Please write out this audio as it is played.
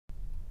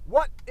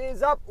What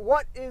is up?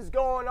 What is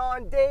going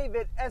on?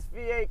 David,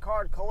 SVA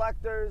Card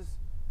Collectors.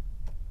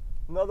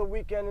 Another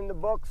weekend in the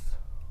books.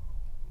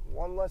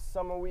 One less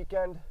summer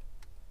weekend,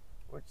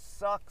 which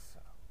sucks.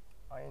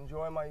 I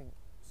enjoy my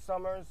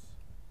summers.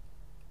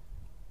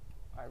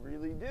 I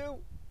really do,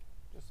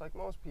 just like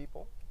most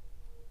people.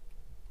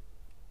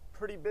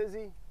 Pretty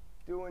busy,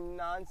 doing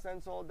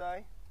nonsense all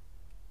day.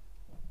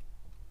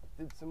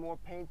 Did some more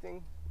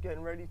painting,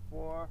 getting ready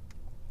for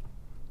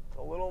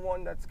the little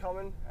one that's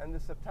coming end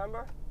of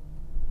September.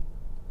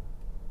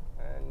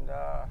 And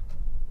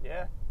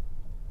yeah,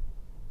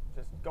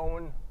 just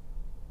going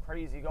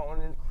crazy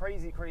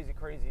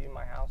in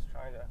my house,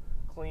 trying to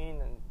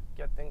clean and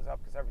get things up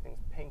because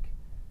everything's pink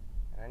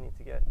and I need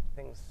to get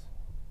things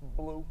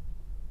blue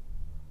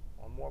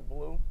or more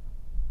blue.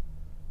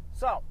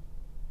 So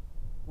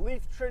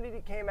Leaf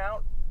Trinity came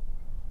out.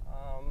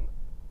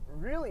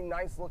 Really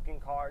nice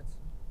looking cards.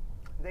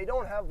 They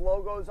don't have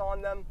logos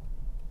on them,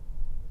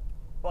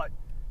 but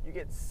you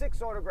get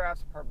 6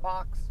 autographs per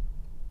box.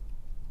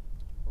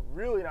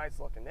 Really nice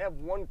looking. They have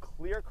one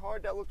clear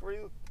card that looked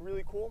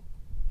really cool.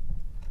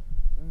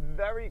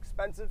 Very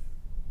expensive.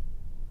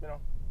 You know,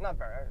 not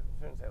very, I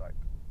shouldn't say like,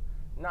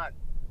 not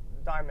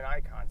Diamond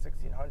Icon,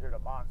 $1,600 a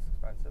box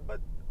expensive, but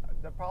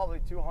they're probably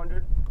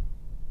 $200,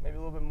 maybe a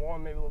little bit more,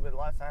 maybe a little bit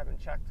less. I haven't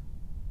checked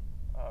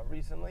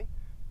recently,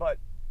 but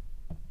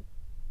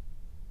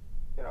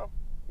you know,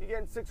 you're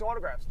getting 6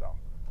 autographs though.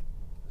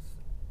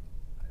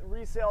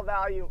 Resale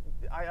value,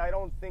 I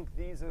don't think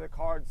these are the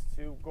cards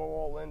to go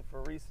all in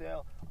for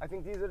resale. I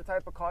think these are the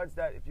type of cards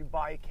that if you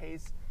buy a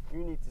case,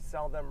 you need to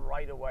sell them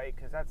right away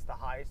because that's the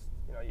highest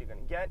you're going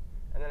to get.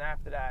 And then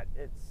after that,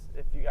 it's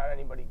if you got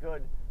anybody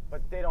good,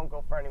 but they don't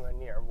go for anywhere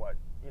near what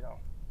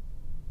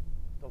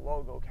the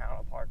logo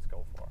counterparts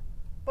go for.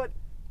 But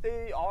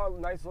they are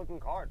nice looking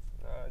cards.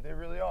 They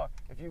really are.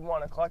 If you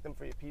want to collect them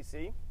for your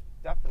PC,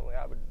 definitely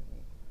I would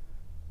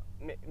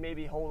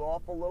maybe hold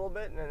off a little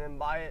bit and then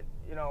buy it,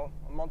 a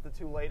month or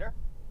 2 later.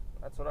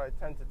 That's what I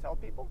tend to tell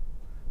people.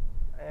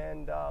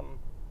 And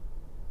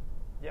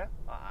yeah,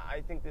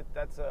 I think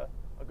that's a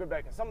good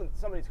bet because some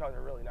of these cards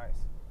are really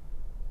nice.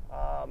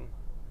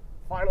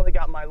 Finally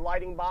got my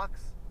lighting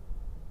box.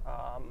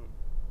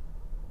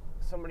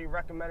 Somebody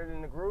recommended it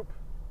in the group,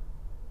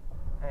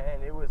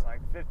 and it was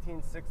like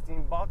 $15,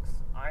 $16.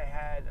 I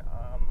had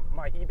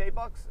my eBay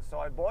bucks, so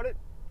I bought it.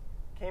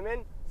 Came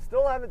in.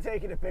 Still haven't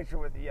taken a picture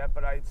with it yet,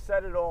 but I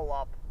set it all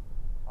up.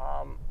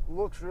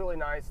 Looks really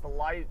nice. The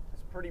light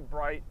is pretty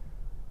bright.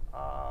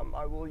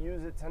 I will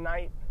use it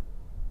tonight,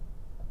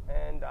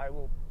 and I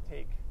will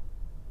take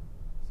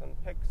some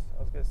pics.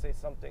 I was going to say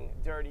something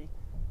dirty,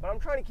 but I'm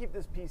trying to keep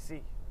this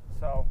PC,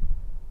 so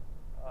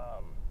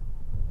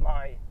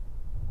my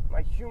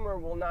humor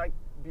will not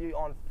be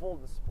on full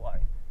display,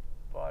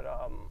 but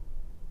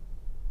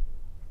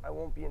I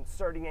won't be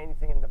inserting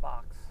anything in the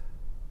box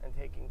and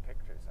taking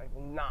pictures. I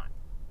will not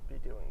be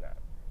doing that.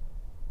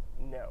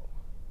 No.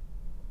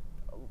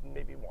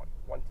 Maybe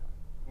one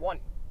time.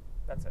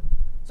 That's it.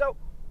 So,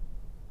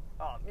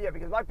 yeah,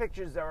 because my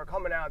pictures that are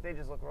coming out, they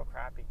just look real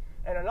crappy.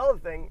 And another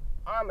thing,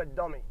 I'm a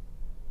dummy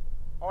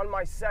on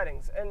my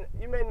settings. And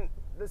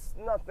this is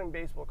nothing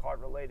baseball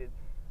card related.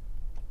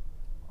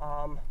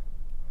 Well,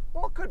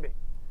 it could be.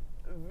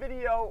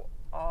 Video,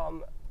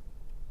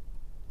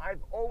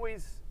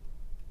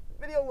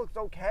 video looked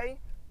okay,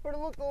 but it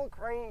looked a little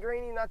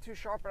grainy, not too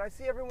sharp. And I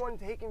see everyone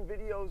taking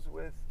videos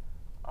with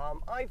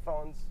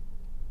iPhones,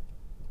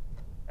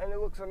 and it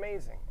looks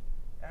amazing.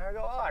 And I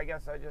go, I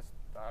guess I don't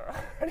know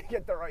how to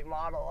get the right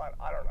model.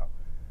 I don't know.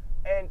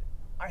 And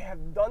I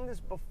have done this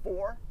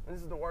before, and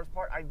this is the worst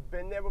part. I've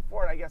been there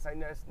before, and I guess I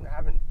just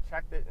haven't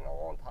checked it in a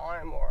long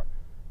time, or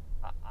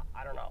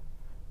I don't know.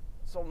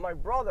 So my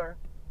brother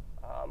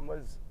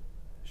was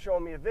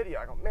showing me a video.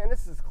 I go, man,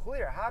 this is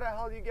clear. How the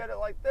hell do you get it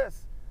like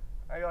this?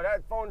 I go,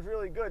 that phone's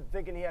really good,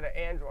 thinking he had an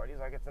Android. He's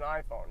like, it's an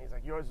iPhone. He's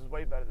like, yours is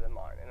way better than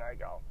mine. And I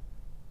go,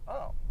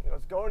 oh. He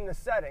goes, go into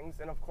settings.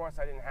 And, of course,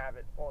 I didn't have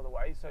it all the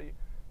way. So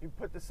you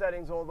put the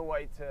settings all the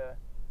way to,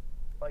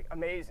 like,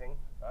 amazing.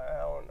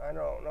 I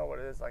don't know what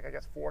it is, like, I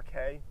guess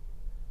 4K.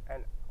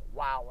 And,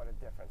 wow, what a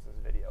difference this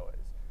video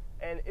is.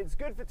 And it's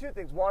good for 2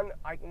 things. One,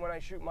 when I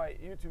shoot my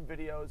YouTube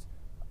videos,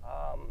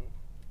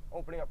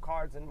 opening up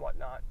cards and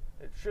whatnot,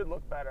 it should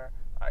look better.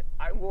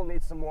 I will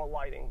need some more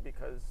lighting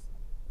because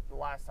the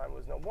last time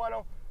was no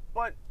bueno,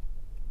 but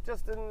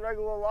just in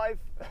regular life,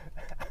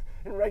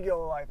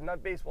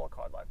 not baseball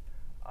card life,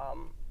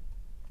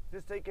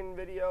 just taking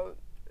video,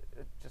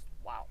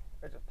 wow,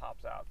 it just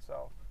pops out.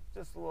 So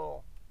just a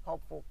little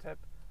helpful tip,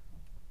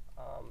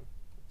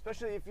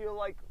 especially if you're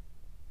like,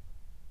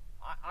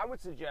 I would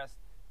suggest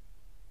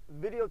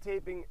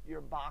videotaping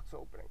your box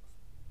openings.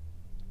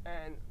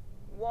 And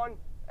one,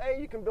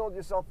 you can build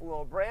yourself a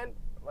little brand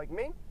like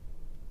me,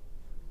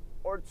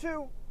 or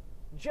 2,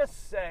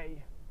 just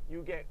say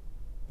you get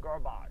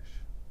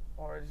garbage,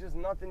 or it's just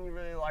nothing you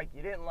really like.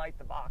 You didn't like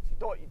the box. You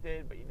thought you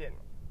did, but you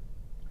didn't.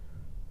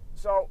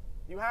 So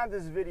you have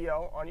this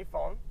video on your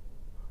phone,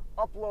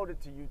 upload it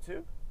to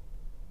YouTube.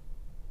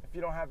 If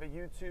you don't have a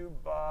YouTube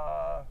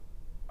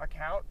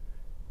account.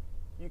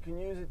 You can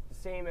use it the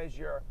same as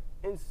your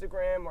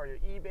Instagram or your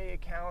eBay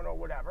account or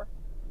whatever.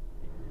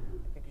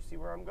 I think you see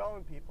where I'm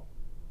going, people.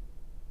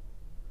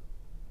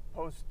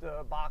 Post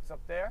the box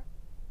up there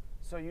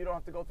so you don't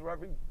have to go through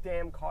every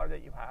damn card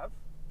that you have.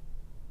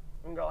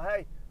 You can go,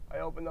 hey, I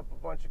opened up a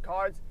bunch of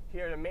cards.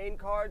 Here are the main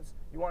cards.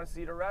 You want to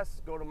see the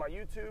rest? Go to my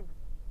YouTube.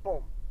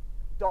 Boom.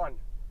 Done.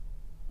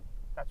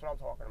 That's what I'm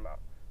talking about.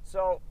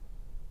 So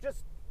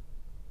just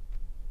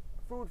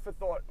food for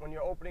thought when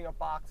you're opening up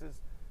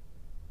boxes.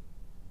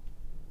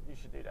 You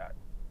should do that.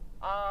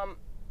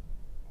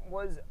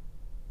 Was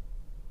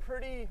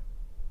pretty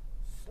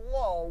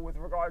slow with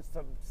regards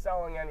to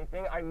selling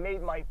anything. I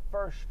made my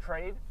first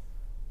trade.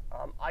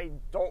 I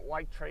don't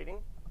like trading,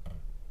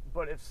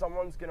 but if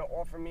someone's going to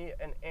offer me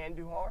an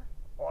Andujar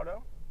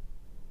auto,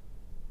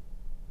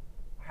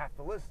 I have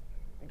to listen.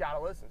 You got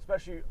to listen,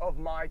 especially of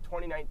my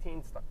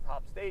 2019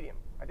 Top Stadium.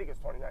 I think it's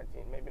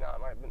 2019, maybe not.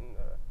 It might have been,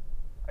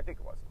 I think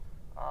it was.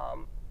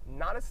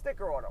 Not a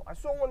sticker auto. I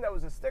saw one that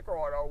was a sticker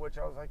auto, which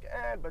I was like,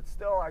 but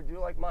still, I do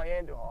like my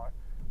Andujar.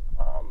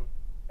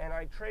 And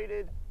I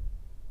traded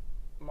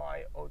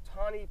my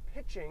Ohtani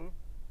pitching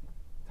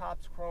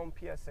Topps Chrome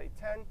PSA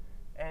 10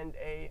 and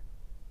a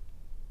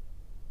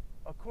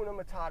Hakuna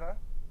Matata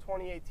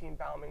 2018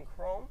 Bauman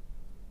Chrome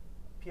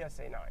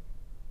PSA 9.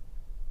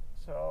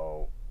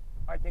 So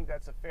I think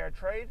that's a fair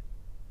trade.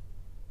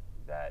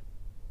 That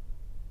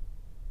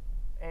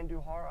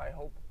Andujar, I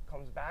hope,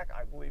 comes back.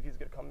 I believe he's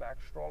going to come back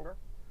stronger.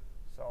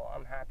 So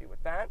I'm happy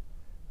with that.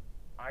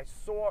 I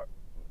saw,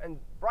 and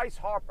Bryce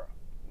Harper,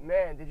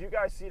 man, did you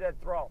guys see that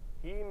throw?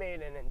 He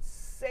made an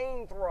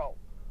insane throw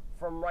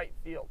from right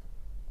field.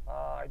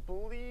 I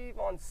believe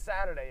on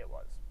Saturday it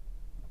was.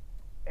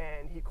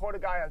 And he caught a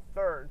guy on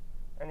third,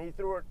 and he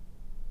threw it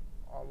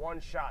on one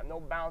shot. No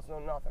bounce, no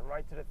nothing.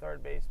 Right to the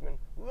third baseman.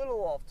 Little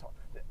off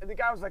target. The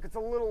guy was like, it's a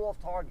little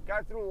off target.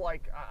 Guy threw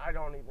like, I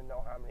don't even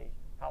know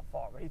how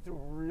far, but he threw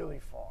really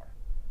far.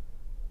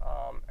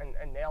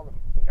 And nailed him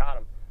and got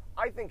him.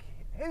 I think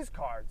his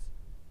cards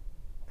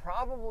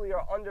probably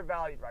are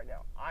undervalued right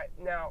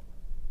now.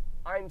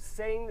 I'm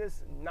saying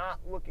this not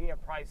looking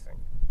at pricing.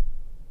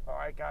 All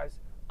right, guys?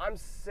 I'm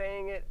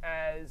saying it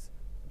as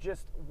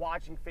just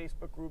watching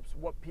Facebook groups,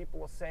 what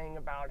people are saying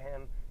about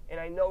him. And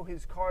I know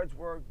his cards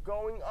were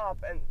going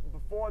up and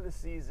before the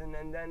season,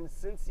 and then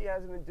since he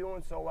hasn't been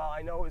doing so well,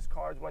 I know his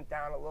cards went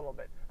down a little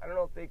bit. I don't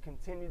know if they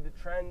continued the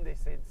trend. They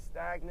say it's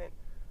stagnant.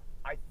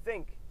 I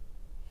think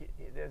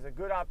there's a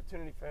good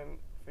opportunity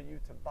for you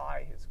to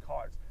buy his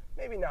cards.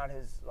 Maybe not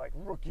his like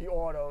rookie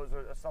autos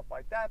or stuff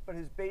like that, but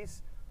his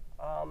base,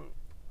 I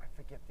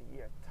forget the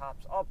year,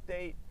 Topps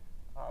update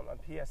on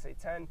PSA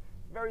 10.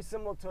 Very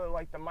similar to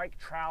like the Mike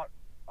Trout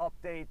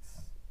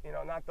updates, you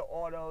know, not the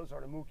autos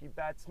or the Mookie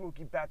Betts.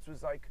 Mookie Betts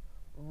was like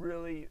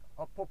really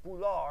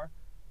popular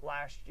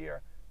last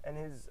year, and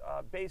his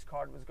base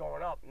card was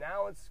going up.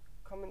 Now it's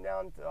coming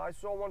down to, I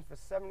saw one for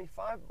 $75.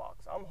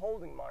 I'm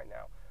holding mine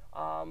now.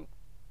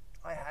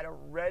 I had a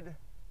red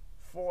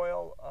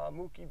foil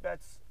Mookie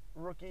Betts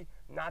rookie,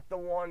 not the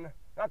one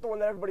that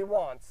everybody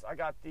wants. I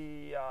got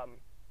the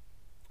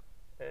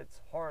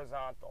it's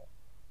horizontal.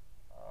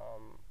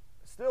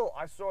 Still,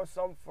 I saw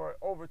some for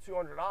over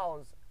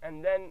 $200,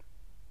 and then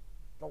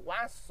the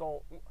last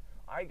sold,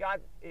 I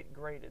got it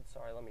graded.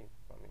 Sorry, let me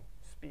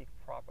speak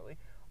properly.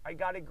 I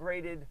got it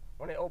graded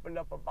when I opened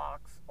up a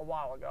box a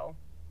while ago,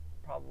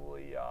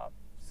 probably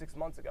 6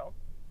 months ago,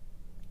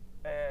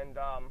 and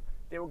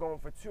they were going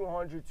for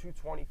 $200,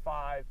 $225.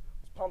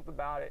 Was pumped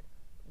about it.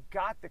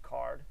 Got the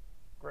card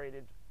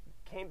graded,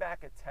 came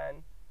back at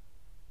 10,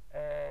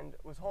 and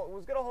was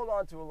going to hold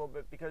on to it a little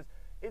bit because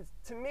it's,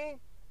 to me,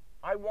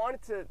 I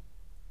want to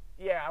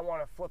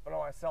flip an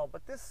OSL,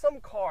 but there's some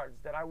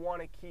cards that I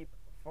want to keep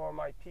for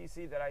my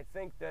PC that I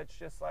think that's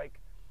just like,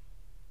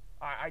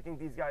 I think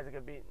these guys are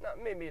going to be,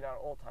 maybe not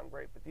all-time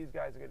great, but these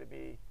guys are going to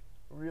be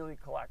really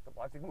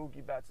collectible. I think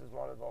Mookie Betts is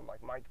one of them,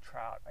 like Mike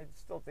Trout. I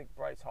still think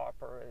Bryce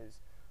Harper is.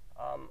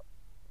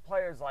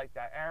 Players like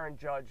that. Aaron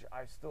Judge,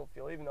 I still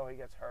feel, even though he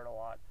gets hurt a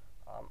lot,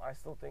 I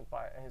still think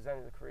by his end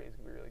of the career he's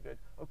going to be really good.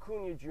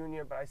 Acuna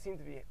Jr., but I seem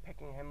to be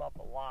picking him up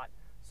a lot,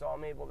 so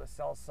I'm able to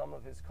sell some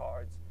of his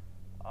cards.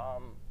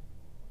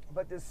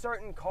 But there's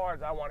certain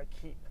cards I want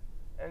to keep,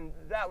 and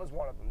that was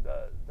one of them,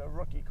 the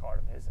rookie card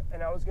of his.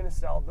 And I was going to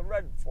sell the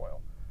red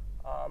foil.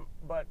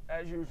 But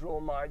as usual,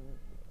 my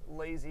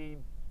lazy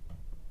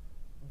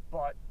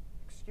butt,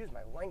 excuse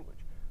my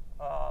language,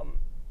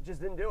 just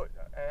didn't do it.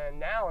 And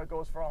now it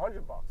goes for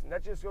 $100, and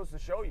that just goes to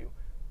show you,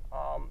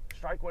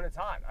 strike when it's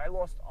hot. I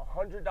lost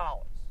 $100.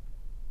 Now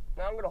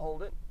I'm going to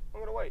hold it.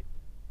 I'm going to wait.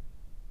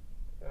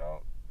 You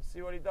know,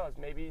 see what he does.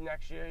 Maybe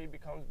next year he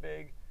becomes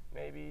big.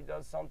 Maybe he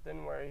does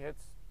something where he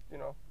hits,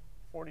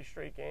 40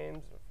 straight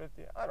games or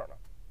 50. I don't know.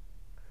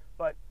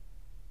 But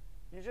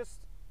you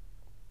just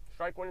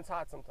strike when it's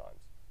hot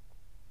sometimes.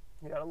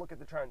 You got to look at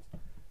the trends.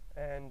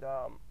 And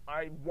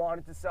I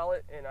wanted to sell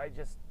it, and I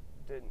just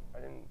didn't.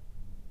 I didn't,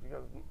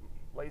 because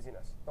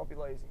laziness. Don't be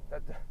lazy.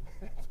 That's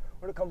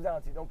what it comes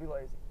down to. Don't be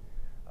lazy.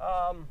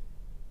 But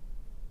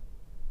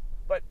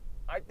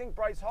I think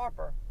Bryce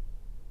Harper,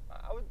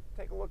 I would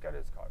take a look at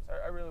his cards.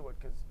 I really would,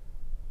 because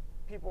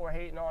people were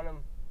hating on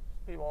him.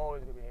 People are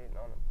always going to be hating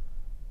on him.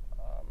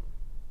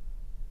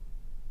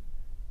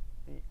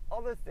 The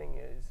other thing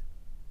is,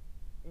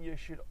 you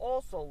should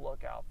also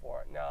look out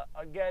for it. Now,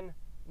 again,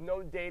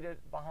 no data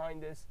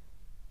behind this.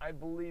 I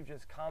believe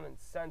just common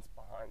sense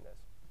behind this.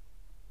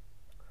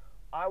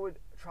 I would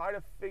try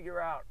to figure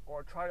out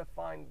or try to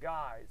find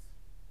guys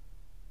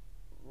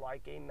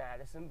like a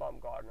Madison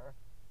Bumgarner,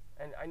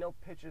 and I know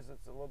pitchers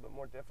it's a little bit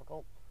more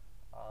difficult,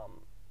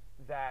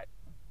 that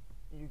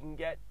you can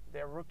get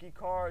their rookie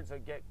cards or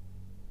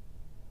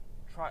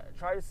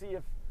try to see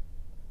if,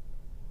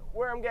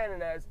 where I'm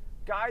getting at is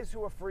guys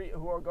who are free,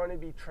 who are going to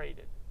be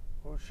traded,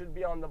 who should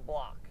be on the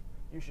block.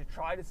 You should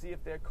try to see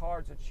if their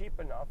cards are cheap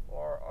enough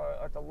or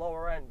at the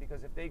lower end,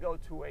 because if they go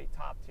to a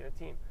top tier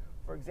team,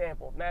 for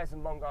example, if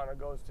Madison Bumgarner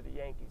goes to the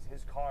Yankees,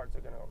 his cards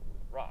are going to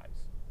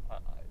rise.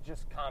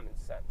 Just common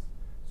sense.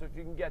 So if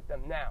you can get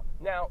them now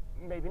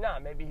maybe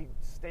not. Maybe he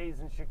stays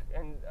in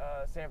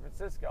San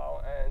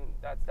Francisco, and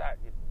that's that.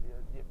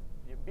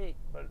 You beat,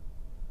 but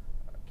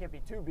can't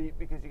be too beat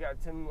because you got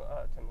Tim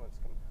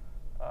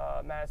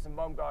Lincecum, Madison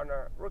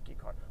Bumgarner rookie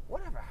card.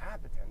 Whatever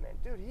happened to him, man?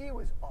 Dude, he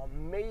was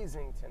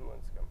amazing, Tim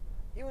Lincecum.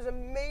 He was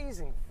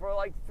amazing for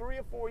like 3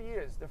 or 4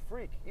 years. The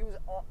freak. He was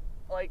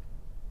like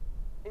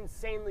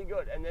insanely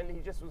good, and then he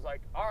just was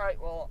like, all right,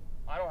 well,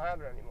 I don't have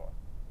it anymore.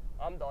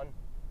 I'm done.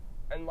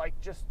 And like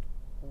just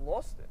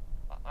lost it.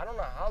 I don't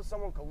know how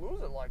someone could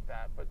lose it like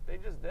that, but they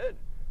just did.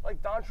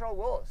 Like Dontrelle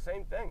Willis,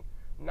 same thing.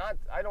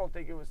 I don't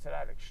think it was to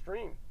that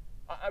extreme.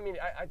 I mean,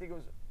 I think it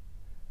was,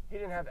 he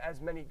didn't have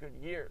as many good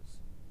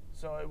years,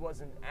 so it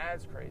wasn't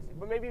as crazy.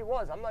 But maybe it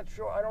was. I'm not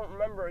sure. I don't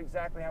remember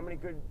exactly how many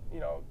good,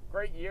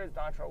 great years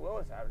Dontrelle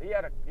Willis had. He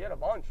had a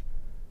bunch.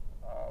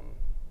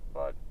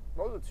 But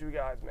those are 2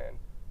 guys, man.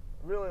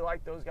 Really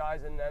liked those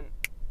guys, and then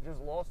just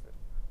lost it.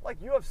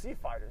 Like UFC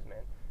fighters,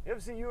 man. You ever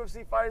see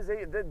UFC fighters?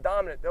 They're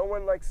dominant. They'll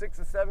win like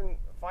 6 or 7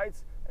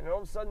 fights, and then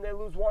all of a sudden they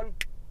lose one.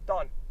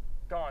 Done.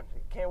 Gone.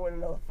 You can't win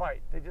another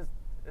fight. It's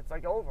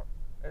like over.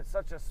 It's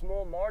such a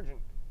small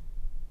margin.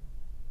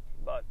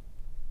 But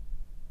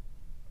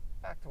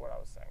back to what I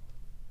was saying.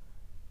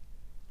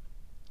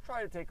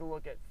 Try to take a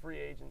look at free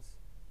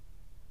agents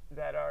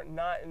that are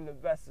not in the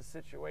best of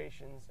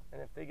situations,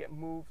 and if they get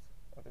moved,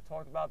 or if they're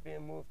talked about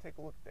being moved, take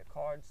a look at their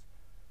cards.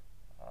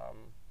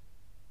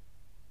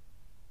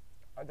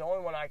 The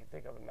only one I can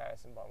think of is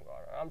Madison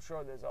Bumgarner. I'm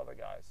sure there's other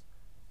guys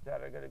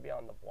that are going to be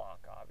on the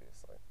block,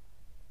 obviously.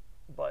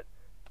 But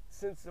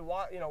since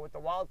with the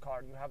wild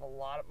card, you have a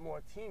lot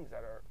more teams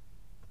that are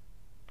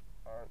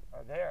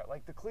there.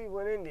 Like the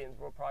Cleveland Indians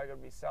were probably going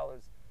to be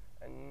sellers,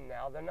 and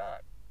now they're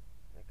not,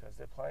 because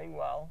they're playing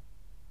well,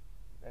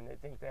 and they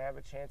think they have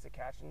a chance of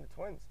catching the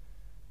Twins.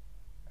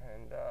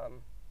 And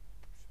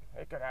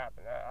it could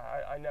happen.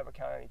 I never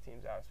count any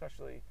teams out,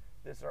 especially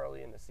this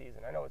early in the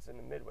season. I know it's in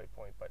the midway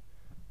point, but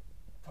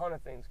a ton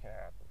of things can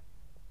happen.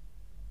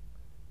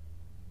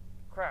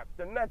 Crap,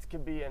 the Mets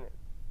could be in it.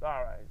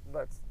 All right,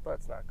 let's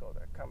not go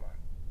there. Come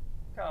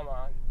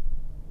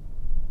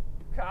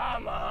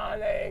on,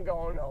 they ain't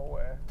going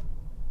nowhere.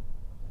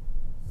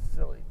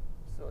 Silly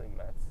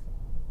Mets.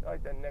 They're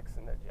like the Knicks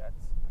and the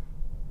Jets.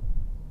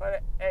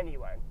 But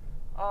anyway,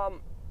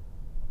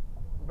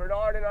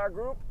 Bernard in our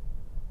group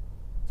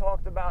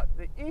talked about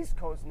the East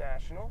Coast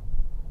National,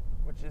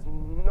 which is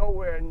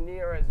nowhere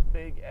near as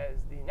big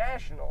as the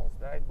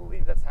Nationals. I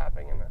believe that's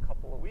happening in a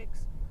couple of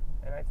weeks.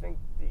 And I think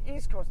the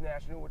East Coast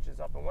National, which is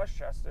up in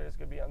Westchester, is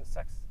going to be on the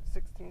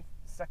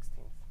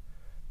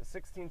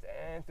 16th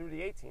and through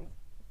the 18th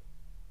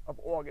of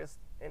August.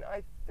 And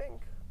I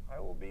think I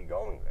will be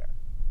going there.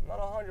 I'm not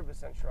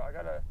 100% sure. I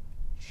got to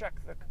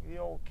check the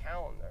old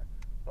calendar.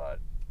 But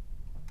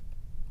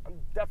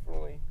I'm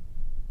definitely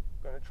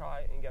going to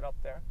try and get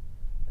up there.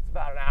 It's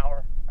about an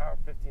hour and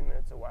 15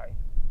 minutes away.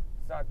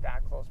 It's not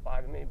that close by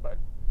to me, but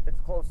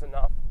it's close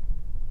enough.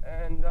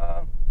 And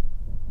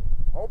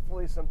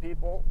hopefully some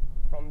people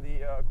from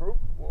the group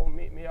will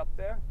meet me up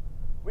there.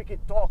 We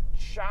could talk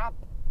shop,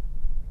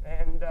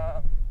 and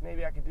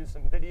maybe I could do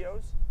some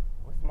videos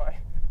with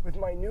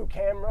my new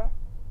camera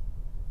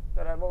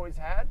that I've always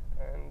had,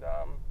 and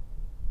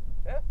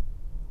yeah,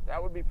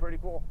 that would be pretty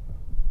cool.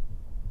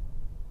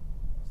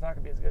 It's not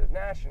going to be as good as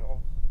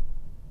Nationals.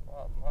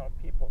 A lot of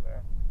people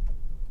there.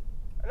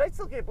 And I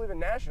still can't believe in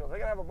Nationals, they're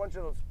going to have a bunch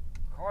of those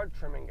card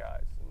trimming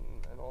guys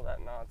and all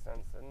that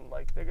nonsense, and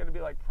like they're going to be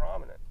like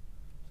prominent.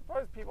 I'm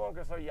surprised people aren't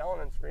going to start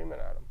yelling and screaming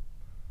at them.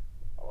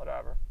 Well,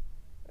 whatever.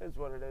 It is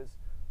what it is.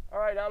 All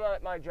right, I'm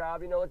at my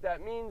job. You know what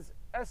that means.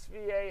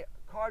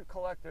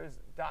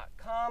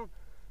 SVAcardcollectors.com.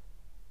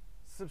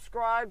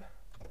 Subscribe.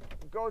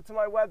 Go to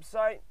my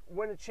website.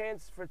 Win a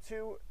chance for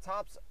 2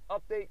 Topps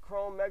Update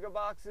Chrome Mega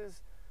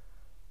Boxes.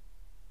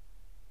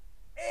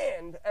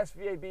 And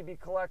SVA BB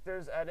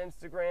Collectors at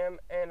Instagram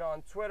and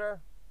on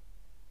Twitter.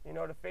 You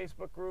know, the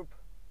Facebook group.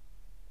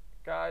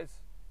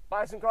 Guys,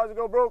 buy some cards and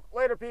go broke.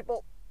 Later,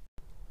 people.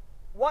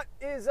 What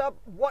is up?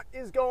 What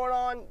is going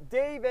on?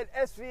 Dave at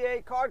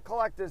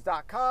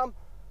SVAcardcollectors.com.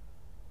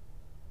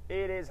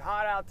 It is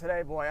hot out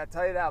today, boy. I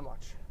tell you that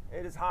much.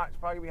 It is hot. It's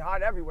probably gonna be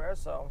hot everywhere,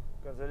 so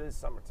because it is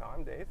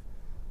summertime, Dave.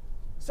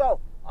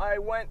 So I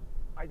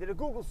did a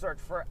Google search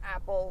for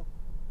Apple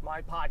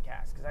My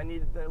Podcast because I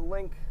needed the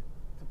link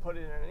to put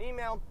it in an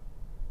email.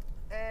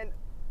 And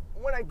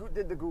when I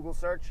did the Google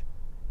search,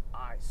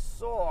 I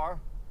saw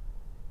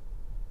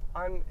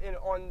I'm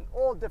on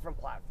all different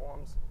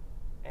platforms,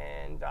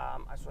 and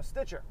I saw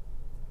Stitcher,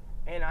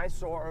 and I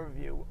saw a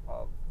review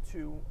of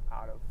 2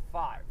 out of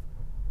 5.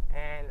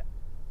 And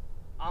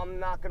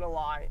I'm not gonna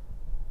lie,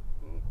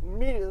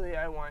 immediately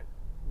I went,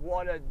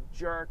 what a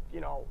jerk,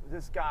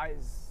 this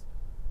guy's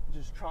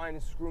just trying to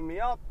screw me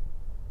up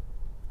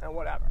and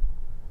whatever.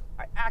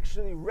 I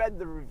actually read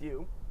the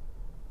review,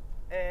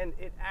 and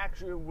it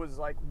actually was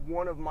like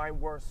one of my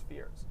worst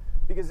fears,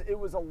 because it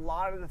was a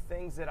lot of the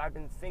things that I've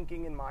been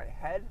thinking in my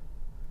head,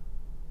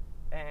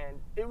 and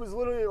it was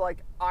literally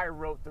like I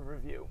wrote the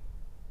review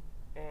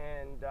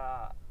and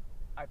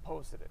I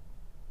posted it.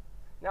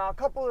 Now, a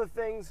couple of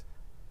things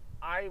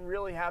I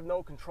really have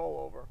no control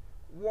over.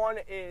 One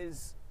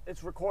is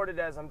it's recorded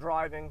as I'm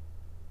driving.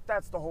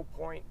 That's the whole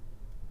point.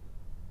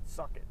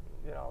 Suck it.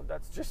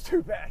 That's just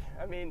too bad.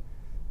 I mean,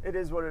 it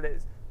is what it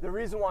is. The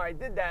reason why I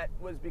did that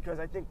was because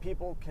I think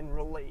people can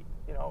relate.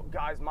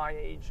 Guys my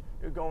age,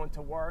 you're going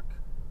to work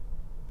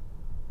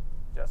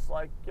just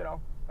like,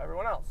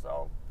 everyone else.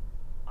 So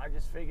I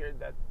just figured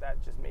that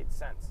just made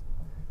sense.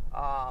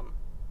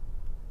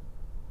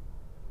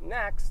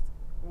 Next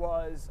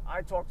was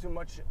I talk too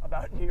much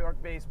about New York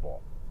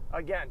baseball.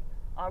 Again,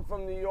 I'm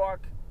from New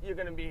York. You're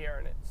going to be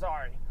hearing it.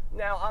 Sorry.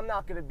 Now, it's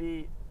not going to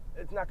be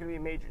a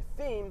major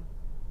theme,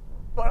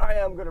 but I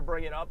am going to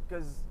bring it up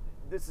because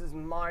this is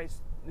my,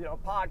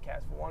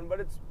 podcast for one, but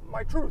it's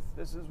my truth.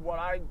 That's what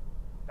I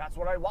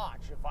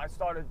watch. If I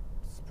started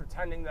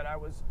pretending that I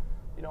was,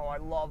 I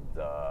loved,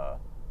 the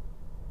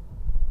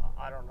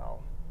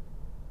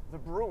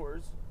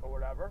Brewers or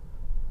whatever,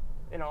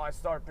 I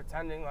started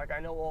pretending like I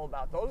know all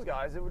about those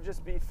guys, it would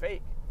just be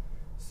fake.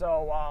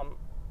 So,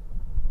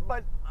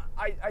 but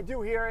I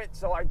do hear it,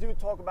 so I do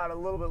talk about it a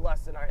little bit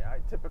less than I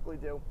typically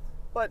do.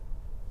 But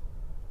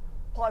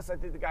plus, I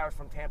think the guy was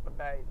from Tampa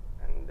Bay,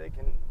 and they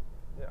can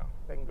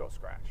go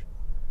scratch.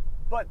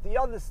 But the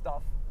other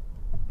stuff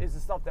is the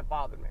stuff that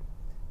bothered me.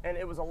 And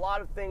it was a lot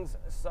of things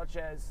such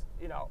as,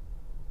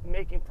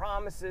 making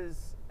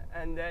promises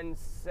and then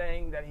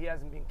saying that he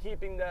hasn't been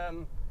keeping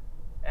them,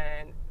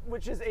 and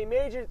which is a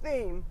major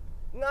theme,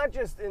 not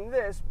just in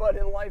this, but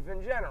in life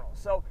in general.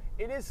 So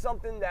it is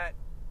something that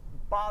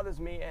bothers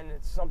me, and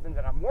it's something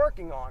that I'm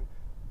working on,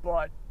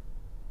 but,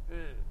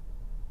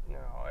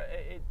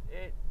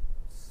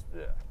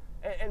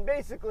 and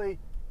basically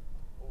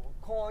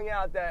calling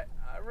out that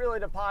really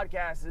the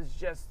podcast is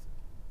just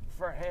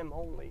for him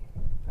only,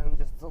 and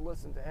just to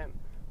listen to him,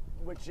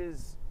 which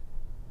is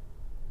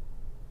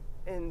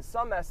in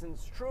some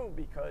essence true,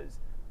 because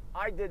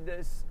I did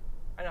this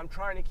and I'm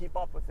trying to keep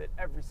up with it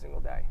every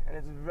single day, and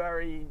it's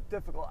very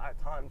difficult at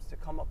times to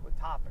come up with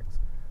topics.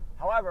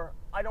 However,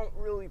 I don't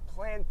really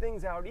plan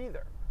things out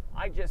either.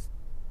 I just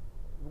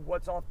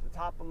what's off the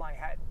top of my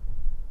head,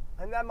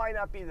 and that might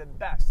not be the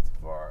best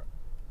for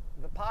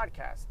the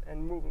podcast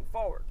and moving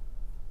forward.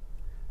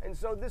 And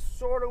so this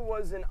sort of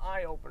was an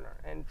eye-opener,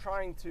 and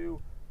trying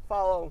to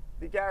follow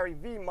the Gary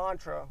Vee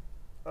mantra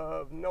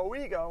of no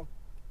ego,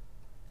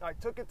 I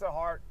took it to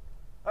heart.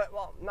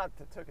 Not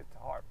took it to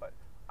heart, but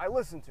I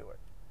listened to it.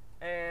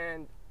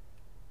 And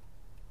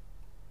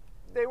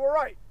they were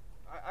right.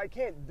 I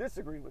can't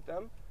disagree with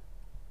them.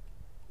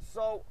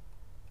 So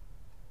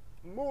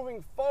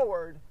moving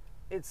forward,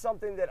 it's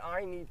something that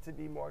I need to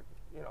be more,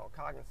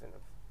 cognizant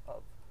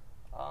of.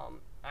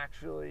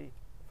 Actually,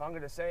 if I'm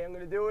going to say I'm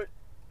going to do it,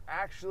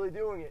 actually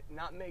doing it,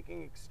 not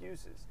making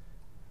excuses.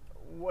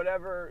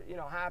 Whatever,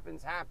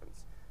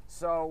 happens.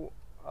 So,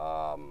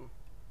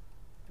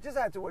 just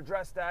had to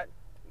address that.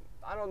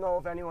 I don't know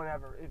if anyone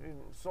ever even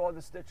saw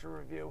the Stitcher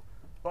review,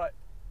 but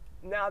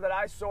now that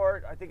I saw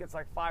it, I think it's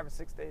like 5 or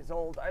 6 days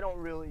old. I don't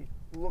really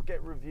look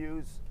at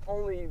reviews,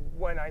 only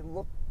when I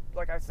look,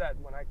 like I said,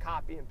 when I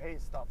copy and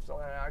paste stuff. So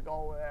then I go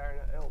over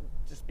there and it'll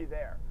just be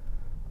there.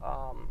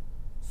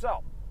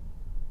 So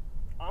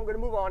I'm going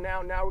to move on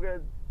now. Now we're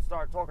going to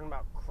start talking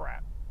about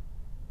crap.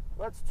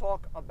 Let's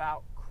talk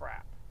about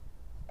crap.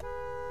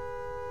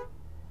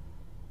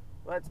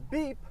 Let's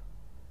beep.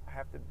 I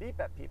have to beep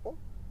at people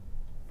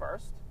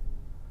first.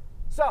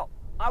 So,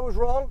 I was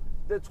wrong.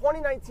 The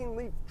 2019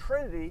 Leaf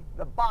Trinity,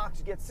 the box,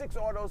 you get 6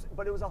 autos,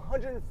 but it was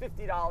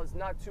 $150,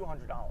 not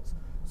 $200.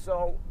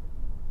 So,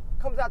 it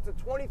comes out to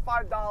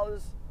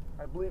 $25,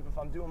 I believe, if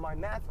I'm doing my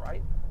math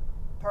right,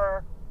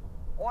 per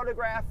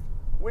autograph,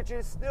 which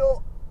is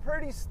still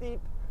pretty steep,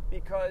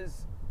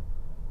 because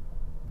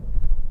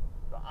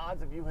the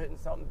odds of you hitting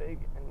something big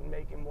and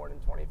making more than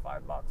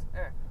 $25,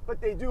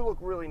 but they do look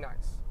really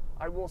nice.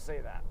 I will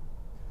say that.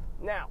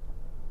 Now,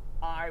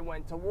 I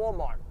went to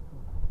Walmart.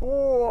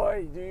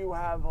 Boy, do you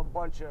have a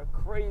bunch of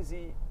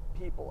crazy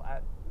people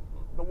at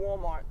the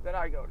Walmart that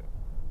I go to.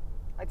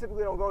 I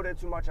typically don't go there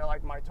too much. I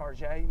like my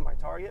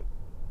Target,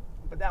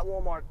 but that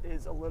Walmart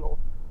is a little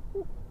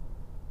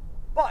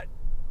But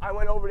I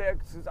went over there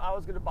because I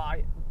was going to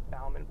buy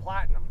Bauman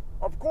Platinum.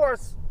 Of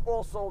course,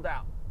 all sold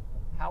out.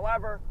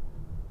 However,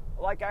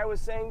 like I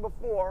was saying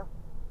before,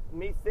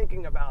 me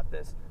thinking about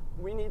this,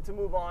 we need to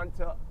move on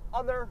to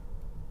other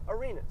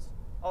arenas,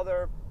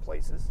 other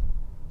places.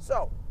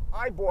 So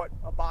I bought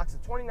a box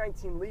of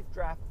 2019 Leaf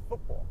Draft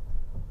football.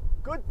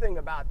 Good thing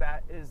about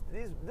that is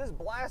this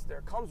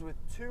blaster comes with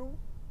 2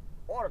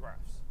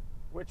 autographs,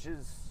 which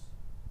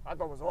I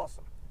thought was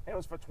awesome. And it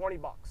was for 20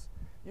 bucks.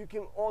 You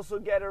can also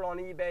get it on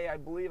eBay. I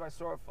believe I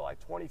saw it for like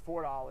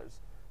 $24.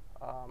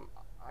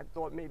 I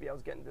thought maybe I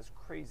was getting this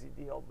crazy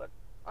deal, but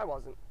I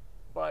wasn't.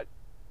 But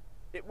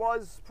it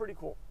was pretty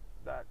cool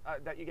that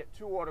you get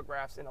 2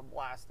 autographs in a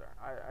blaster.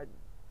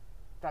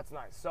 That's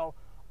nice. So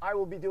I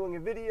will be doing a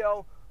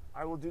video.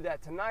 I will do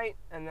that tonight,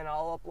 and then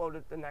I'll upload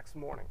it the next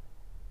morning.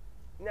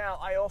 Now,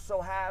 I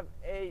also have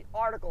an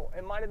article.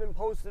 It might have been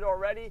posted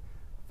already.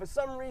 For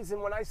some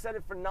reason, when I set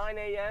it for 9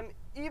 a.m.,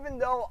 even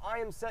though I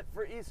am set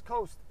for East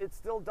Coast, it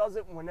still does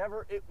it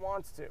whenever it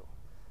wants to.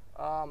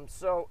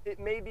 So it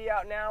may be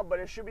out now, but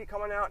it should be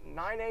coming out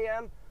 9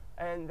 a.m.,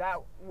 and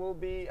I'll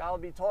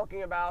be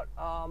talking about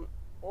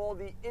all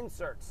the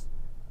inserts.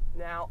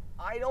 Now,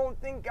 I don't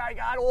think I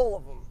got all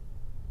of them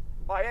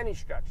by any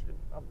stretch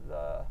of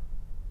the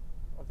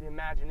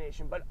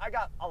imagination, but I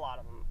got a lot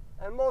of them.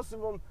 And most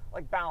of them,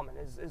 like Bauman,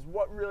 is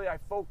what really I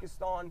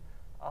focused on.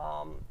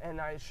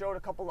 And I showed a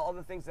couple of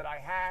other things that I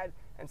had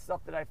and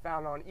stuff that I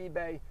found on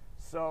eBay.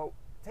 So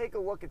take a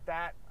look at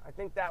that. I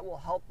think that will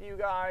help you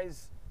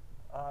guys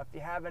if you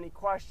have any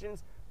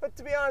questions. But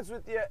to be honest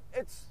with you,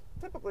 it's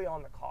typically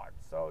on the card.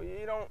 So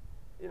you don't,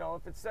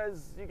 if it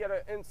says you get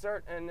an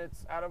insert and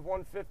it's out of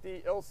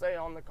 150, it'll say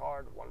on the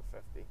card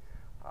 150.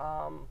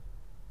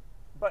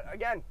 But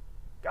again,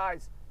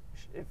 guys,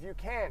 if you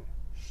can,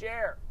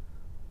 share,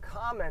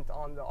 comment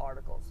on the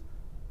articles.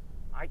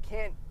 I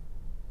can't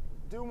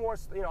do more,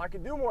 I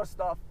could do more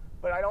stuff,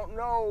 but I don't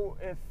know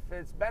if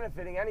it's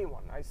benefiting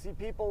anyone. I see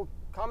people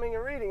coming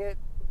and reading it,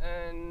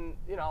 and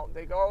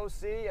they go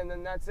see, and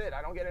then that's it.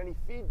 I don't get any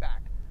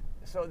feedback.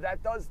 So that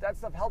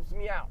stuff helps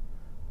me out.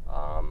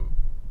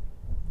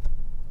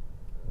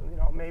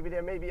 Maybe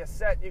there may be a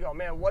set, you go,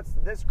 man, what's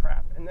this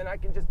crap? And then I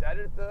can just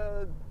edit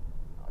the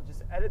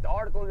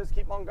article and just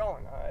keep on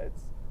going.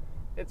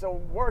 It's a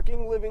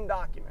working, living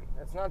document.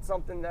 It's not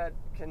something that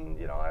can,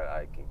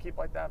 I can keep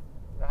like that.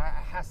 It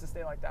has to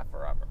stay like that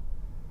forever.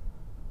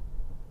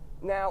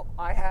 Now,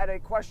 I had a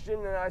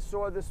question that I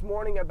saw this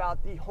morning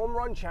about the home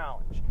run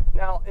challenge.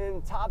 Now,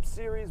 in Top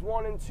Series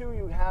 1 and 2,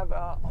 you have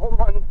a home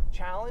run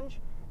challenge,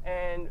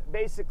 and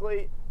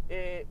basically,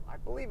 I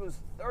believe it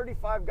was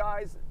 35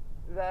 guys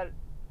that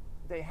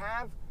they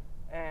have,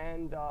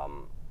 and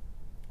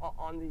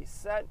on the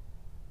set,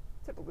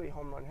 typically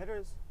home run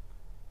hitters,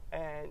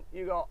 and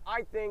you go,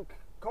 I think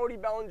Cody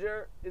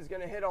Bellinger is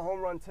going to hit a home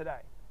run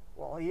today.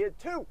 Well, he hit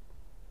 2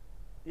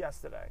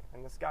 yesterday,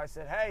 and this guy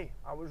said, hey,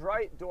 I was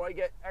right. Do I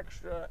get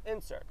extra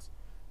inserts?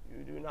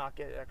 You do not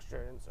get extra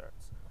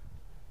inserts.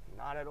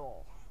 Not at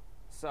all.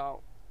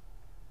 So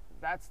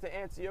that's to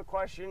answer your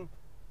question.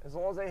 As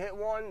long as they hit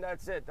 1,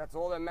 that's it. That's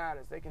all that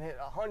matters. They can hit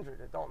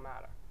 100. It don't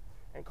matter.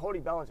 And Cody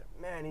Bellinger,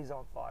 man, he's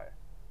on fire.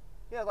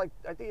 I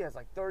think he has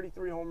like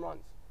 33 home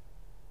runs.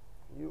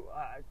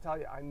 I tell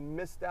you, I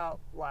missed out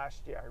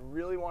last year. I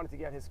really wanted to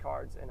get his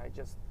cards, and I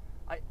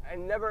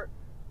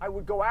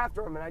would go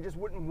after him, and I just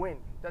wouldn't win.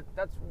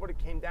 That's what it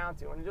came down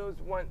to, and it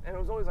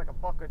was always like a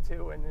buck or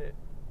 2, and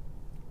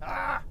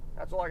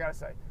that's all I gotta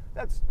say.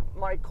 That's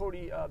my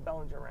Cody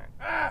Bellinger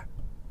rant.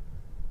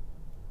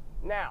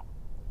 Now,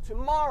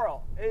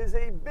 tomorrow is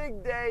a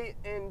big day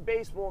in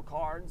baseball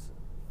cards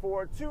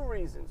for 2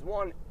 reasons.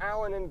 One,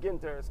 Allen and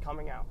Ginter is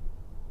coming out.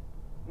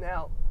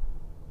 Now,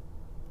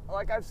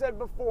 like I've said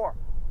before,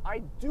 I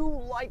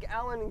do like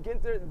Allen and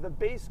Ginter, the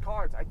base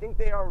cards. I think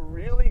they are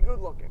really good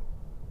looking.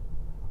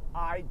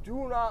 I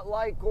do not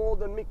like all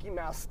the Mickey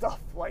Mouse stuff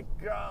like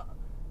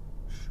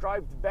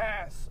Striped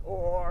Bass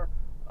or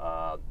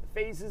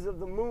Phases of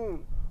the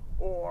Moon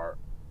or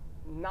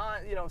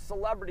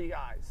celebrity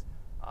guys.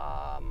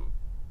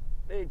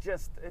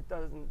 It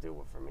doesn't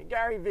do it for me.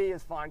 Gary V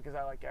is fine because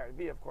I like Gary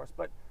V, of course,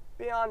 but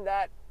beyond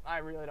that, I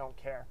really don't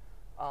care.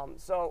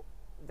 So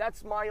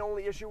that's my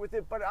only issue with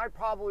it, but I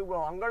probably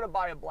will. I'm going to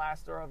buy a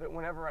blaster of it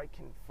whenever I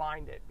can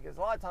find it, because a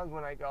lot of times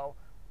when I go,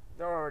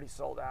 they're already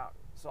sold out.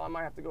 So I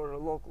might have to go to a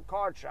local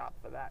card shop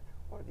for that,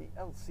 or the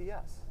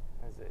LCS,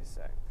 as they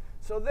say.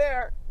 So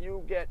there,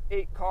 you get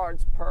 8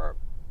 cards per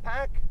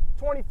pack,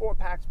 24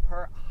 packs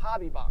per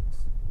hobby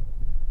box.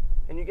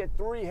 And you get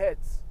 3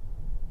 hits.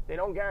 They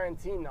don't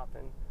guarantee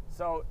nothing.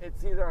 So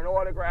it's either an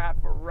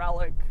autograph, a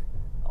relic,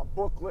 a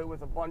booklet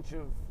with a bunch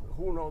of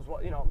who knows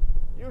what,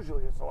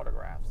 usually it's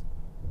autographs.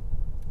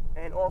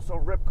 And also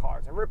rip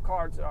cards. And rip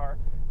cards are,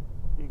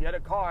 you get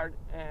a card,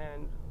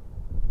 and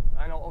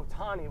I know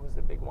Ohtani was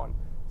the big one.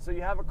 So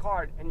you have a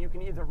card, and you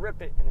can either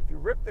rip it, and if you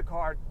rip the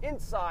card,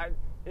 inside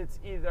it's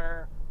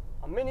either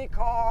a mini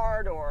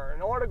card or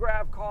an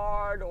autograph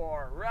card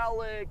or a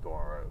relic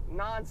or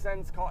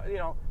nonsense card.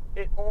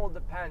 It all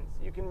depends.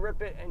 You can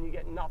rip it and you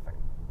get nothing.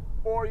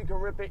 or you can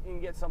rip it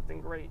and get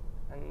something great,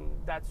 and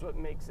that's what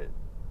makes it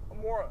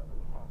more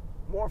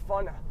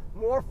fun,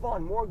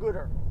 more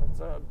gooder. It's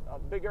a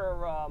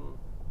bigger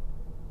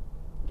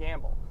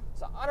gamble.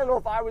 So I don't know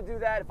if I would do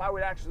that, if I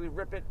would actually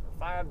rip it,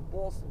 if I have the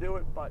balls to do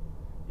it, but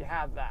you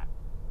have that.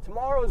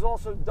 Tomorrow is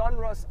also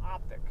Donruss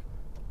Optic.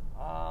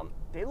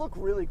 They look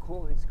really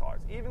cool, these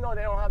cards. Even though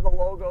they don't have the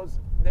logos,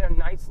 they're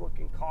nice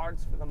looking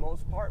cards for the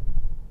most part.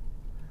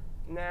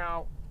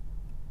 Now,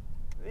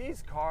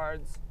 these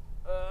cards,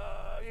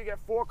 you get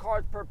 4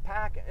 cards per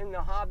pack in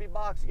the hobby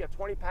box. You get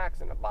 20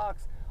 packs in the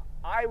box.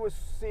 I was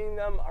seeing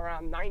them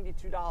around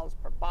 $92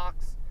 per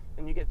box,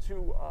 and you get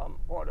 2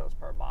 autos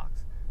per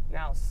box.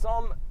 Now,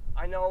 some,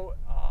 I know,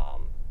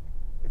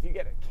 if you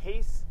get a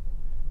case,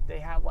 they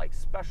have like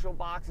special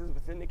boxes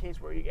within the case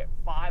where you get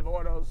 5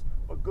 autos,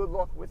 but good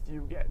luck with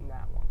you getting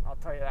that one. I'll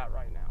tell you that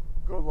right now.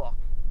 Good luck.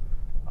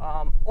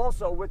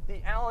 Also, with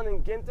the Allen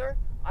and Ginter,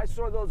 I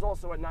saw those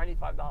also at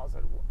 $95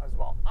 as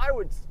well. I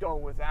would go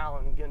with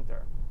Allen and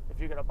Ginter if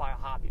you're going to buy a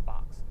hobby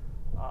box.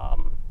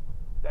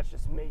 That's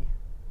just me.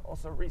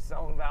 Also,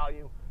 reselling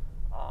value.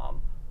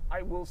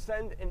 I will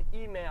send an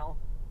email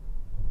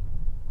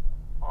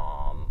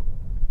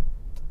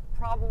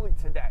probably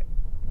today,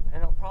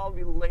 and it'll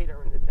probably be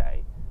later in the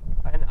day.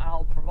 And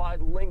I'll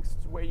provide links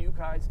to where you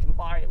guys can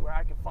buy it, where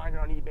I can find it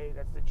on eBay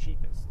that's the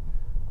cheapest.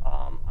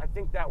 I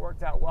think that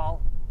worked out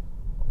well.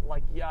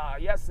 Like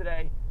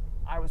yesterday,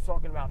 I was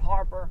talking about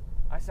Harper.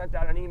 I sent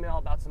out an email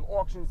about some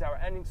auctions that were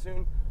ending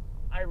soon.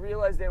 I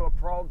realized they were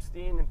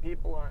pro-Epstein and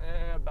people are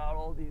about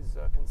all these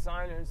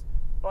consigners,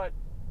 but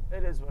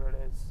it is what it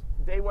is.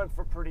 They went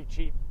for pretty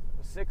cheap,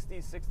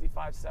 60,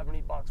 65,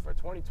 70 bucks for a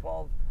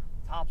 2012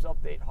 Topps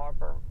Update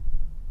Harper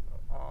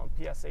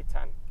PSA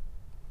 10.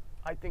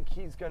 I think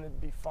he's going to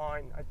be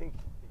fine. I think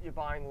you're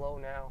buying low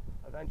now.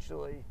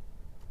 Eventually,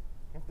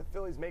 if the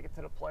Phillies make it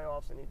to the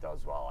playoffs and he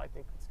does well, I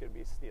think it's going to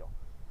be a steal.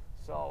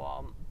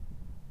 So,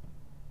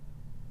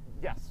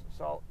 yes.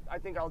 So, I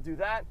think I'll do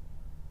that.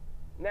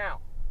 Now,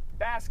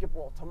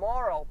 basketball.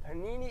 Tomorrow,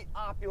 Panini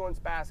Opulence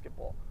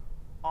Basketball.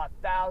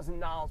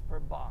 $1,000 per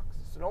box.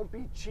 So, don't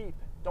be cheap.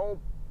 Don't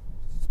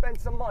spend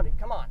some money.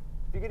 Come on.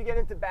 If you're going to get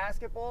into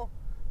basketball,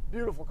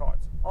 beautiful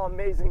cards.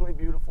 Amazingly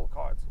beautiful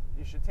cards.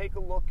 You should take a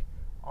look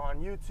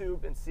on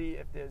YouTube and see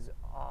if there's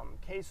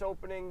case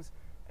openings,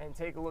 and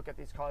take a look at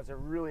these cards. They're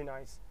really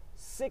nice.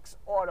 6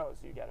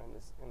 autos you get in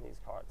these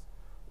cards.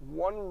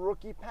 1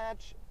 rookie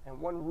patch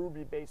and 1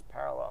 ruby base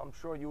parallel. I'm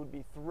sure you would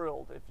be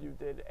thrilled if you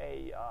did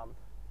a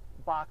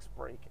box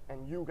break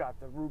and you got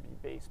the ruby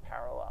base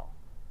parallel.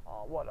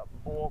 What a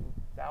ball,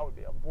 that would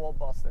be a ball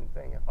busting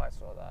thing if I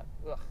saw that.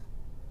 Ugh.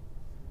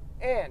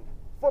 And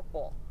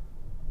football.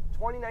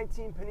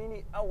 2019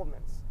 Panini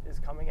Elements is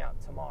coming out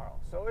tomorrow.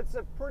 So it's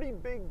a pretty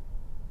big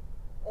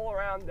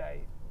all-around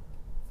day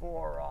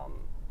for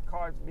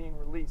cards being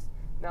released.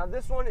 Now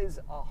this one is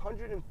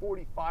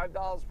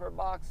 $145 per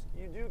box.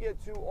 You do get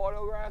 2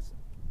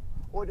 autos,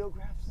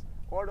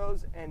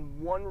 and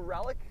 1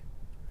 relic.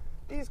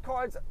 These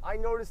cards, I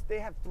noticed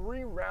they have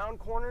 3 round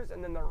corners,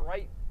 and then the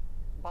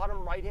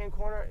bottom right-hand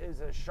corner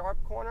is a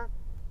sharp corner.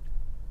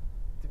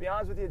 To be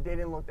honest with you, they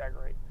didn't look that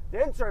great.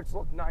 The inserts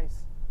look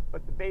nice,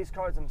 but the base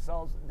cards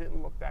themselves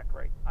didn't look that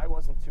great. I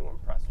wasn't too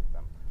impressed with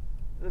them.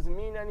 It doesn't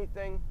mean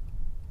anything.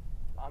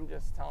 I'm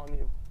just telling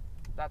you,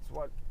 that's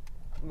what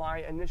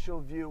my initial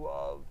view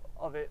of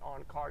it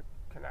on Card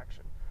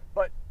Connection.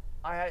 But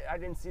I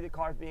didn't see the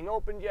cards being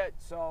opened yet,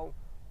 so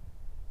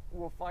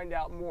we'll find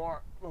out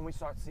more when we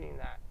start seeing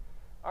that.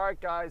 All right,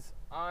 guys,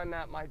 I'm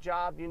at my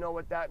job. You know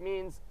what that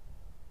means.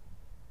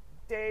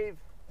 Dave.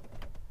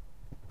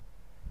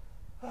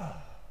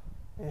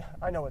 Yeah,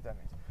 I know what that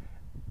means.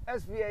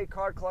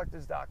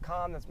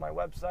 SVACardcollectors.com, that's my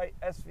website.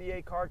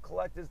 SVA Card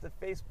Collectors, the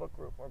Facebook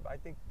group, or I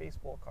think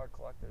Baseball Card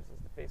Collectors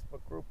is the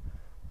Facebook group.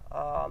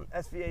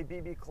 SVA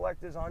BB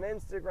Collectors on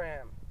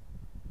Instagram,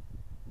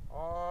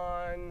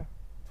 on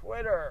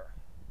Twitter,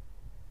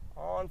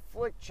 on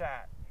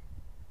FlickChat,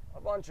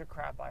 a bunch of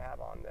crap I have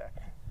on there.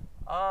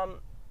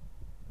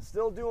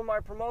 Still doing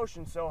my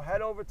promotion, so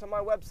head over to my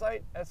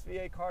website,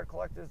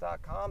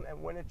 SVACardcollectors.com,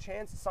 and win a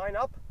chance, sign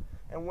up,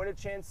 and win a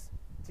chance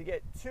to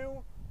get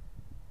 2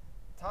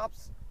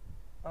 Topps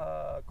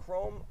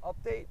Chrome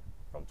update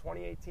from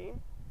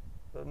 2018,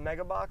 the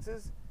mega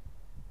boxes.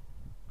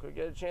 Could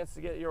get a chance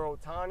to get your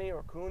Ohtani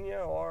or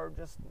Cunha or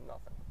just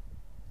nothing.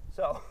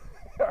 So,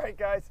 all right,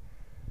 guys.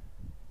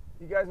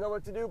 You guys know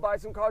what to do. Buy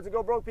some cards and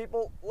go broke,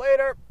 people.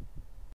 Later.